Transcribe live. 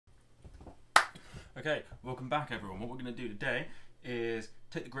Okay, welcome back everyone. What we're going to do today is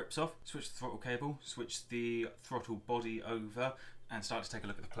take the grips off, switch the throttle cable, switch the throttle body over and start to take a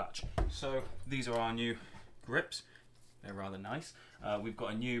look at the clutch. So these are our new grips. They're rather nice. We've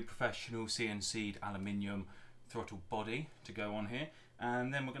got a new professional CNC'd aluminium throttle body to go on here,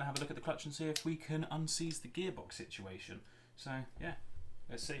 and then we're going to have a look at the clutch and see if we can unseize the gearbox situation. So yeah,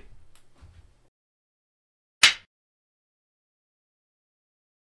 let's see.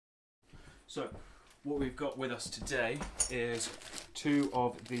 So what we've got with us today is two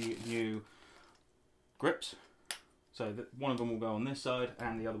of the new grips. So one of them will go on this side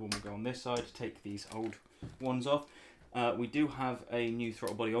and the other one will go on this side to take these old ones off. We do have a new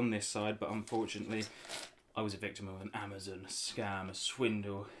throttle body on this side, but unfortunately I was a victim of an Amazon scam, a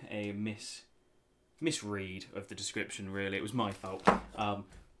swindle, a misread of the description really. It was my fault.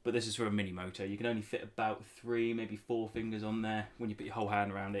 But this is for a mini motor. You can only fit about 3, maybe 4 fingers on there. When you put your whole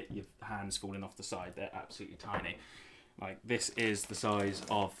hand around it, your hand's falling off the side. They're absolutely tiny. Like, this is the size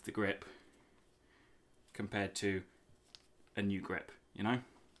of the grip compared to a new grip, you know?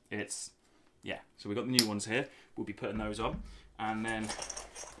 It's, yeah. So we've got the new ones here. We'll be putting those on. And then,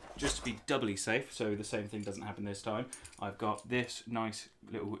 just to be doubly safe, so the same thing doesn't happen this time, I've got this nice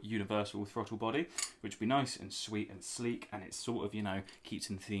little universal throttle body, which will be nice and sweet and sleek, and it sort of, you know, keeps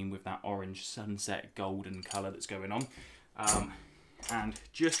in theme with that orange sunset golden colour that's going on. And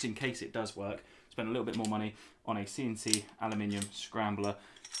just in case it does work, spend a little bit more money on a CNC aluminium scrambler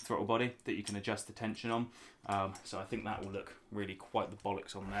throttle body that you can adjust the tension on. So I think that will look really quite the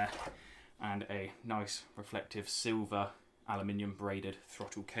bollocks on there. And a nice reflective silver aluminium braided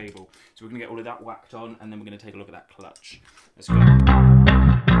throttle cable. So we're going to get all of that whacked on, and then we're going to take a look at that clutch. Let's go.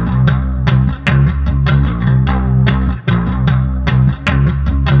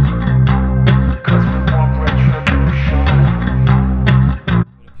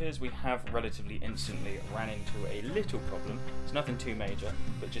 It appears we have relatively instantly ran into a little problem. It's nothing too major,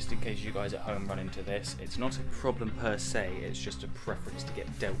 but just in case you guys at home run into this, it's not a problem per se, it's just a preference to get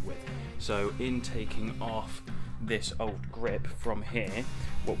dealt with. So in taking off this old grip from here,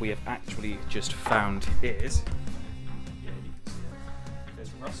 what we have actually just found is, yeah, you can see it,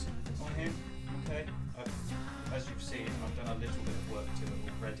 there's rust on here. Okay, as you've seen, I've done a little bit of work to it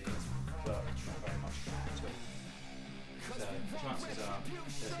already, but not very much to it. So chances are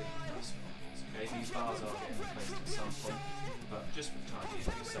there's going to be rust on it. Okay, these bars are getting replaced at some point, but just for the time being,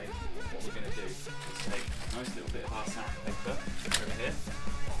 for sake, what we're going to do is take a nice little bit of our sandpaper over here,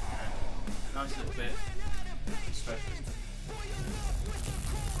 and a nice little bit specialist.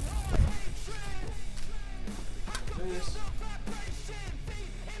 Do this.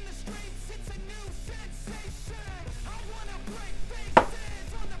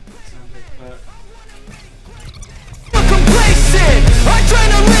 Sandpaper. We're complacent.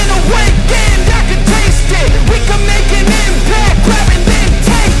 Adrenaline awakened. I can taste it. We can make an impact. Grab and then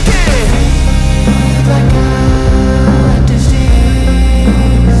take it. Like a disease.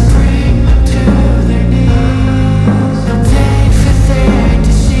 Bring them to their knees. Take for their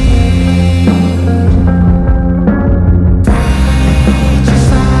disease. Breathe just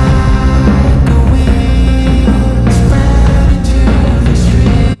like a weed. Spread into the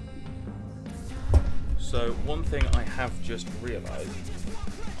street. So one thing I have just realised,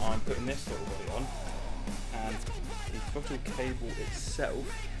 I'm putting this throttle body on, and the throttle cable itself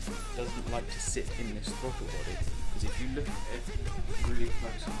doesn't like to sit in this throttle body, because if you look at it really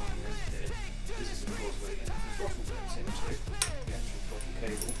close on the end here, this is of course where the throttle goes into, the actual throttle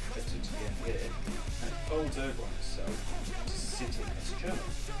cable fits into the end here, and it folds over on itself to sit in this channel,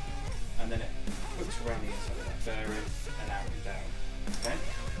 and then it hooks around the inside of that bearing and out and down. Okay?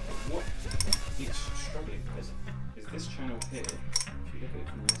 But what it's struggling with is this channel here. If you look at it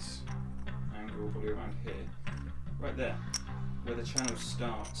from this angle all the way around here, right there, where the channel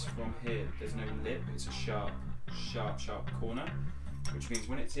starts from here, there's no lip, it's a sharp corner, which means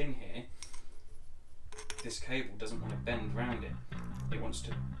when it's in here, this cable doesn't want to bend round it. It wants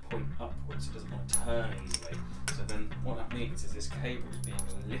to point upwards, it doesn't want to turn easily. So then what that means is this cable is being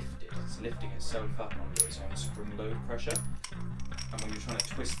lifted, it's lifting itself up under its own spring load pressure. And when you're trying to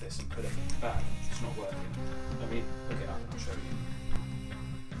twist this and put it back, it's not working. Let me hook it up and I'll show you.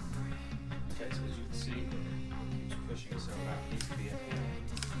 Okay, so as you can see, it keeps pushing itself out. It needs to be in here.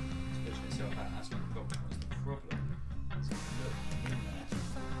 It's pushing itself out. That's not the problem. What's the problem? Is if you look in there,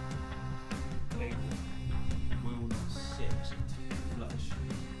 the cable will not sit flush.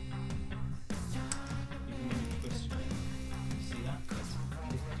 Even when you twist it, see that? It's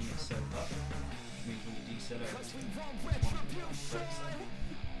lifting itself up, which means when you decelerate it,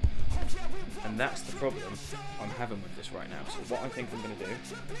 and that's the problem I'm having with this right now. So what I think I'm going to do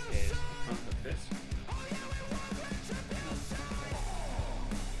is unhook this.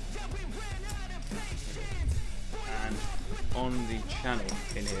 on the channel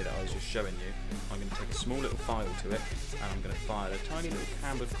in here that I was just showing you, I'm going to take a small little file to it, and I'm going to file a tiny little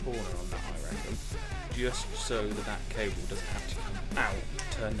cambered corner on that, I reckon, just so that that cable doesn't have to come out,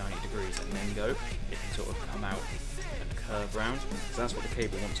 turn 90 degrees and then go. It can sort of come out and curve round. So that's what the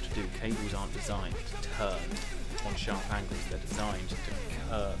cable wants to do. Cables aren't designed to turn on sharp angles, they're designed to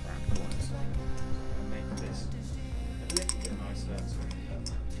curve round corners. So I'm going to make this a little bit nicer.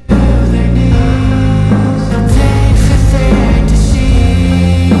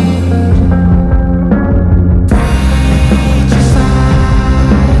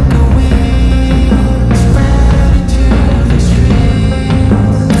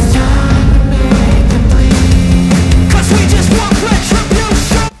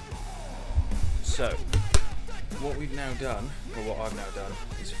 So what we've now done, or what I've now done,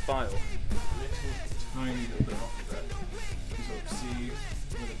 is file a little tiny little bit off of it. You can sort of see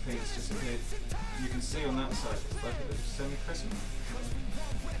where the paint's disappeared. You can see on that side, it's like a little semi-crescent. You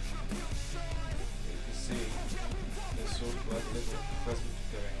can see there's sort of like a little crescent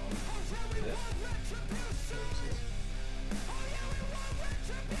going on there.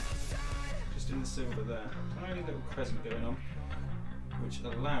 Just in the silver there, tiny little crescent going on, which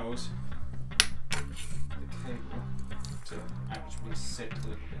allows cable to actually sit a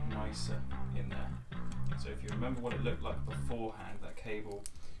little bit nicer in there. So if you remember what it looked like beforehand, that cable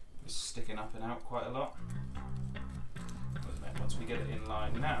was sticking up and out quite a lot. But then once we get it in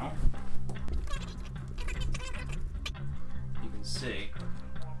line now, you can see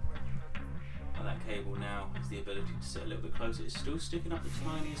how that cable now has the ability to sit a little bit closer. It's still sticking up the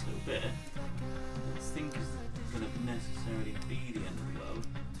tiniest little bit. I don't think it's going to necessarily be the end of the world.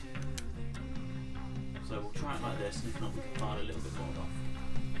 So we'll try it like this, and if not, we can file a little bit more off.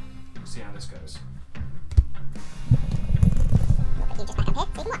 We'll see how this goes.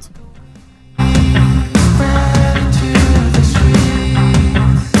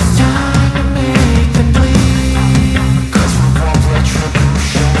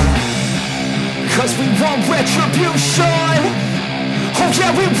 Cause we want retribution. Oh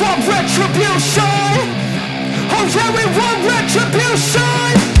yeah, we want retribution. Oh yeah, we want retribution.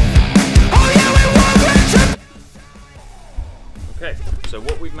 Okay, so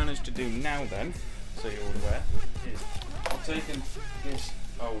what we've managed to do now then, so you're all aware, is I've taken this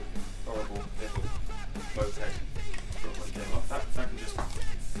old horrible little boat head off. That can just don't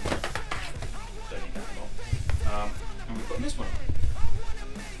need that anymore. And we've got this one.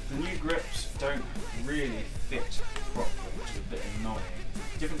 The new grips don't really fit properly, which is a bit annoying.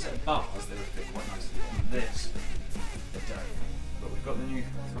 Different set of bars, they would fit quite nicely. On this, they don't. But we've got the new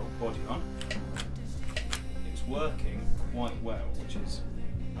throttle body on. It's working quite well, which is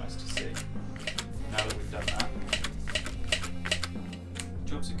nice to see. Now that we've done that,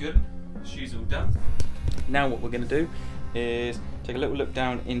 jobs are good, shoes all done. Now what we're going to do is take a little look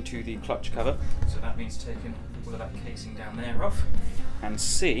down into the clutch cover. So that means taking all of that casing down there off and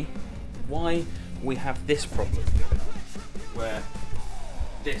see why we have this problem going on, where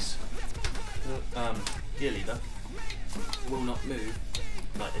this gear lever will not move.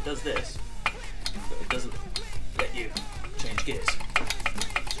 Like it does this, but it doesn't let you change gears.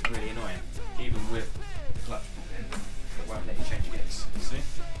 It's really annoying. Even with the clutch pulled in, it won't let you change gears. See?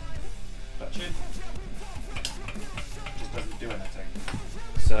 Clutch in. It just doesn't do anything.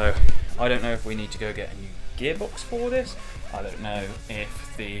 So I don't know if we need to go get a new gearbox for this. I don't know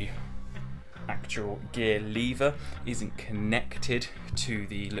if the actual gear lever isn't connected to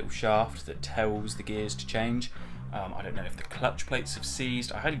the little shaft that tells the gears to change. I don't know if the clutch plates have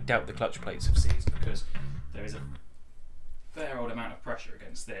seized. I highly doubt the clutch plates have seized because there is a fair old amount of pressure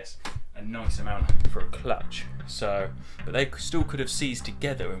against this, a nice amount for a clutch. So, but they still could have seized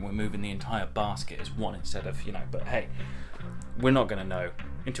together and we're moving the entire basket as one instead of, you know, but hey, we're not going to know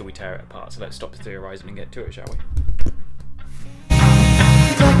until we tear it apart. So let's stop theorising and get to it, shall we?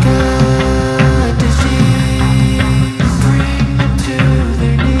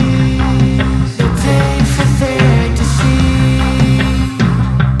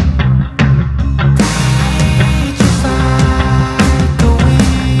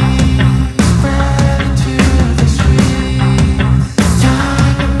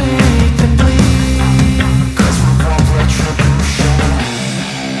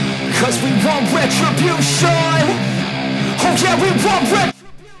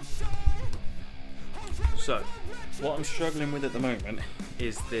 So, what I'm struggling with at the moment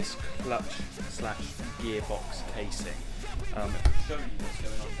is this clutch / gearbox casing. I'll show you what's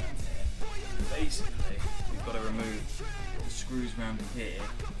going on down here. Basically, we've got to remove the screws around here to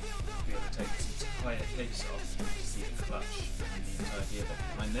be able to take this entire case off to see the clutch and the entire gearbox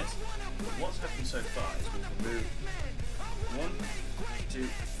behind this. But what's happened so far is we've removed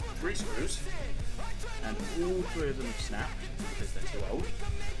 3 screws, and all 3 of them have snapped because they're too old.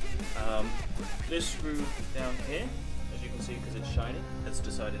 This screw down here, as you can see because it's shiny, has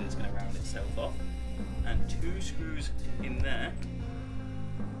decided it's going to round itself off. And 2 screws in there,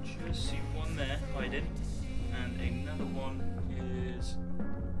 you see one there hiding, and another one is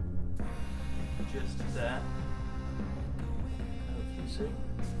just there. You see?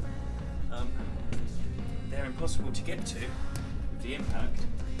 They're impossible to get to with the impact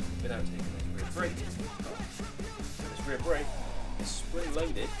without taking this rear brake. This rear brake is spring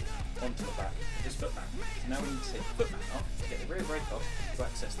loaded onto the back of this foot mat. So now we need to take the foot mat off to get the rear brake off to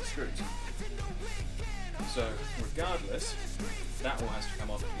access the screws. So regardless, that all has to come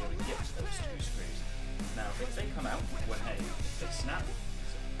off to be able to get to those 2 screws. Now if they come out when they snap,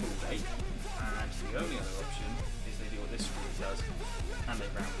 it's a full date, and the only other option is they do what this screw does and they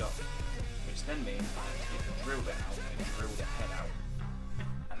round off, which then means I have to get the drill bit out and drill the head out.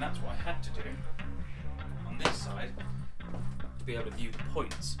 And that's what I had to do on this side to be able to view the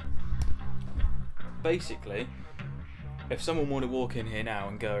points. Basically, if someone were to walk in here now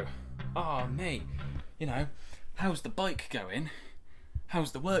and go, "Oh mate, you know, how's the bike going?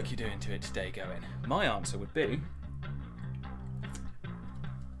 How's the work you're doing to it today going?" My answer would be,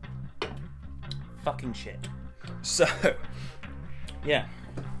 fucking shit. So, yeah.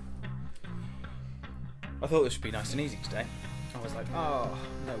 I thought this would be nice and easy today. I was like, oh,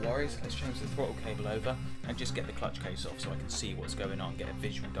 no worries, let's change the throttle cable over and just get the clutch case off so I can see what's going on, get a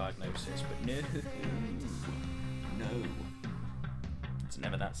visual diagnosis. But no, it's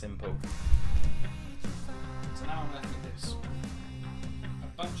never that simple. So now I'm left with this. A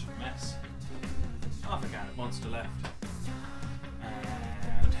bunch of mess, half a can of Monster left,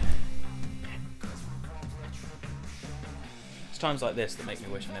 and it's times like this that make me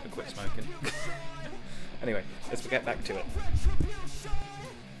wish I never quit smoking. Anyway, let's get back to it.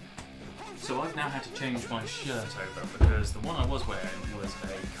 So I've now had to change my shirt over because the one I was wearing was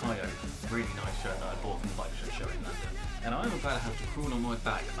a Coyote, really nice shirt that I bought from the bike show in London. And I'm about to have to crawl on my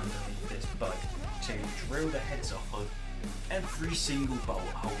back underneath this bike to drill the heads off of every single bolt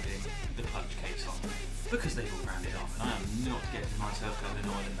holding the clutch case on, because they've all rounded off and I am not getting myself covered in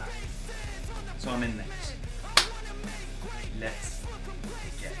oil in that. So I'm in this. Let's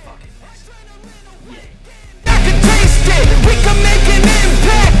get fucking messy. Yeah. We can make an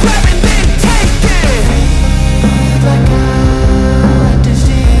impact, grab and then take it. Like a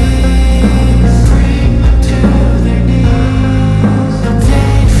disease, bring them to their knees. No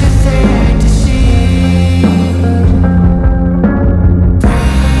pain for their disease.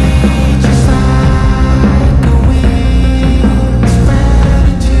 Rage is like a weed, spread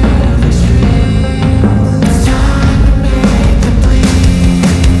into the streets. It's time to make them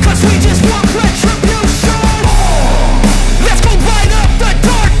bleed. 'Cause we just want retribution. Let's go light up the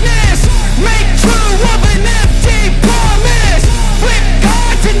darkness. Make true of an empty promise. Flip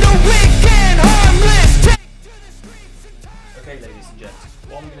cards in the weekend, harmless. Okay, ladies and gents,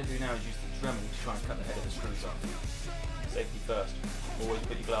 what I'm going to do now is use the drumming to try and cut the head of the screws off. Safety first. Always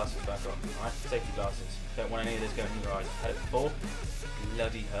put your glasses back on, alright? Safety glasses. Don't want any of this going in your eyes. I've had it before.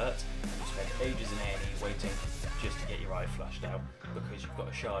 Bloody hurt. And you spend ages in A&E waiting just to get your eye flushed out because you've got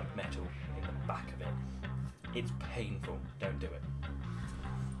a shard of metal in the back of it. It's painful. Don't do it.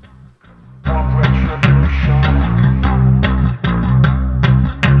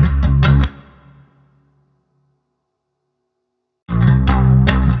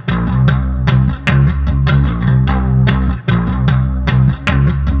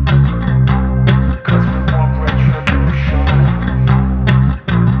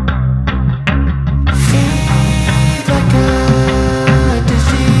 Like a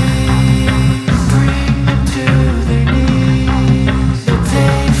disease, bring them to their knees. No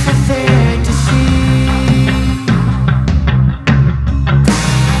pain for their disease.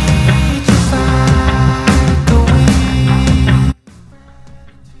 Just like a weed.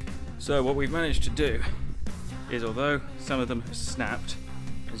 So what we've managed to do is, although some of them have snapped,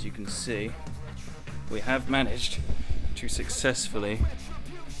 as you can see, we have managed to successfully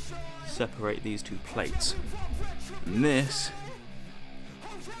separate these 2 plates. And this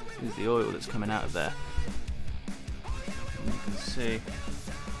is the oil that's coming out of there. And you can see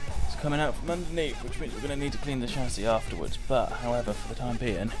it's coming out from underneath, which means we're going to need to clean the chassis afterwards. But however, for the time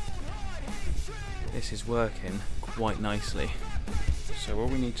being, this is working quite nicely. So all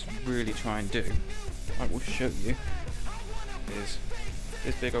we need to really try and do, I will show you, is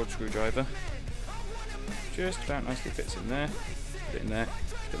this big old screwdriver. Just about nicely fits in there, put it in there,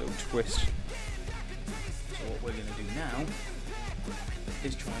 a little twist. So what we're going to do now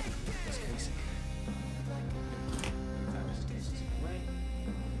is try and remove this casing. Move that casing away.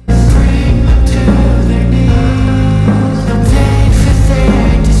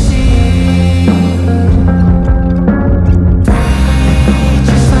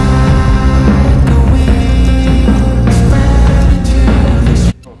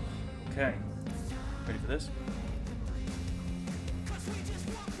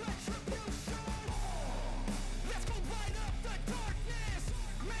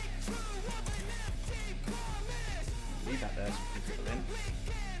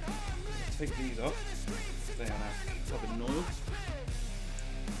 take these off. They are now covered in oil.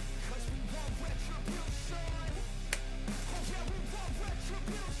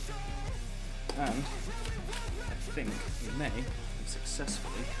 And I think we may have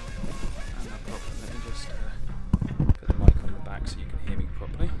successfully, and no problem, let me just put the mic on the back so you can hear me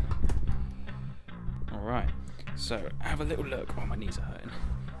properly. Alright, so have a little look. Oh, my knees are hurting.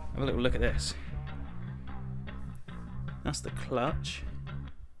 Have a little look at this. That's the clutch.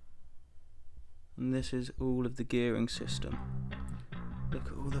 And this is all of the gearing system. Look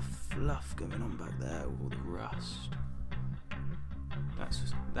at all the fluff going on back there, all the rust.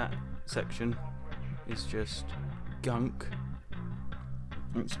 That section is just gunk.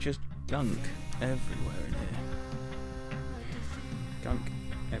 It's just gunk everywhere in here. Gunk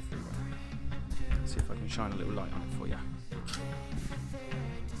everywhere. Let's see if I can shine a little light on it for you.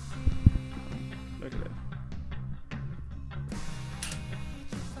 Look at it.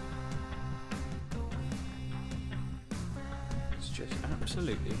 It's just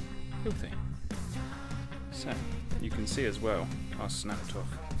absolutely filthy. So, you can see as well, our snapped off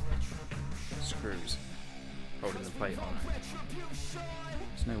screws holding the plate on.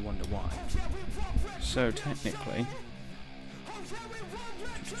 It's no wonder why. So technically,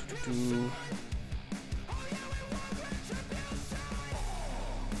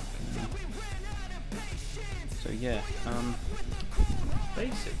 so yeah,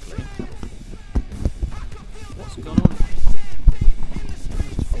 basically, what's gone on?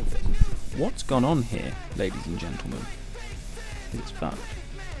 What's gone on here, ladies and gentlemen? It's fact.